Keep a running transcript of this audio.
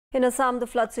In Assam, the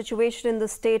flood situation in the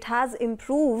state has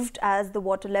improved as the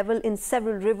water level in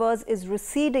several rivers is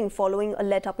receding following a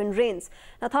let-up in rains.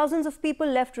 Now, thousands of people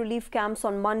left relief camps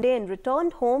on Monday and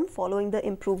returned home following the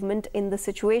improvement in the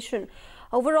situation.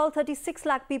 Overall, 36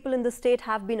 lakh people in the state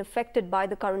have been affected by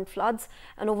the current floods,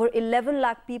 and over 11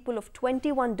 lakh people of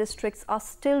 21 districts are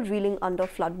still reeling under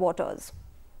flood waters.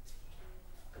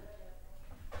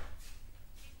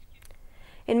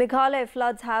 In Meghalaya,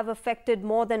 floods have affected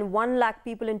more than 1 lakh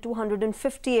people in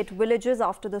 258 villages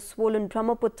after the swollen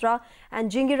Brahmaputra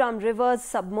and Jingiram rivers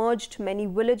submerged many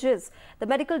villages. The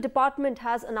medical department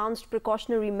has announced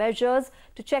precautionary measures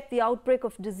to check the outbreak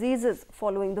of diseases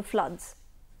following the floods.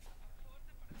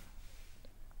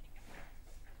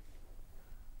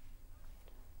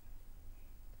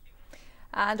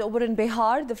 And over in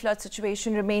Bihar, the flood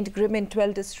situation remained grim in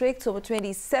 12 districts. Over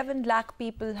 27 lakh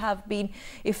people have been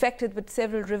affected, with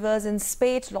several rivers in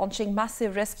spate launching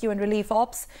massive rescue and relief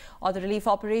ops. On the relief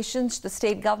operations, the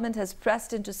state government has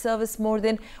pressed into service more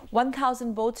than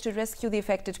 1,000 boats to rescue the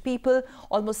affected people.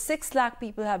 Almost 6 lakh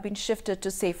people have been shifted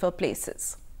to safer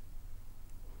places.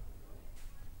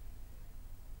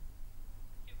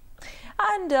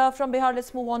 And from Bihar,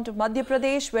 let's move on to Madhya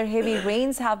Pradesh, where heavy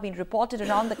rains have been reported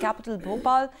around the capital,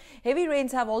 Bhopal. Heavy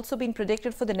rains have also been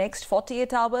predicted for the next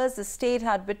 48 hours. The state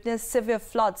had witnessed severe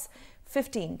floods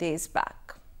 15 days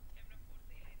back.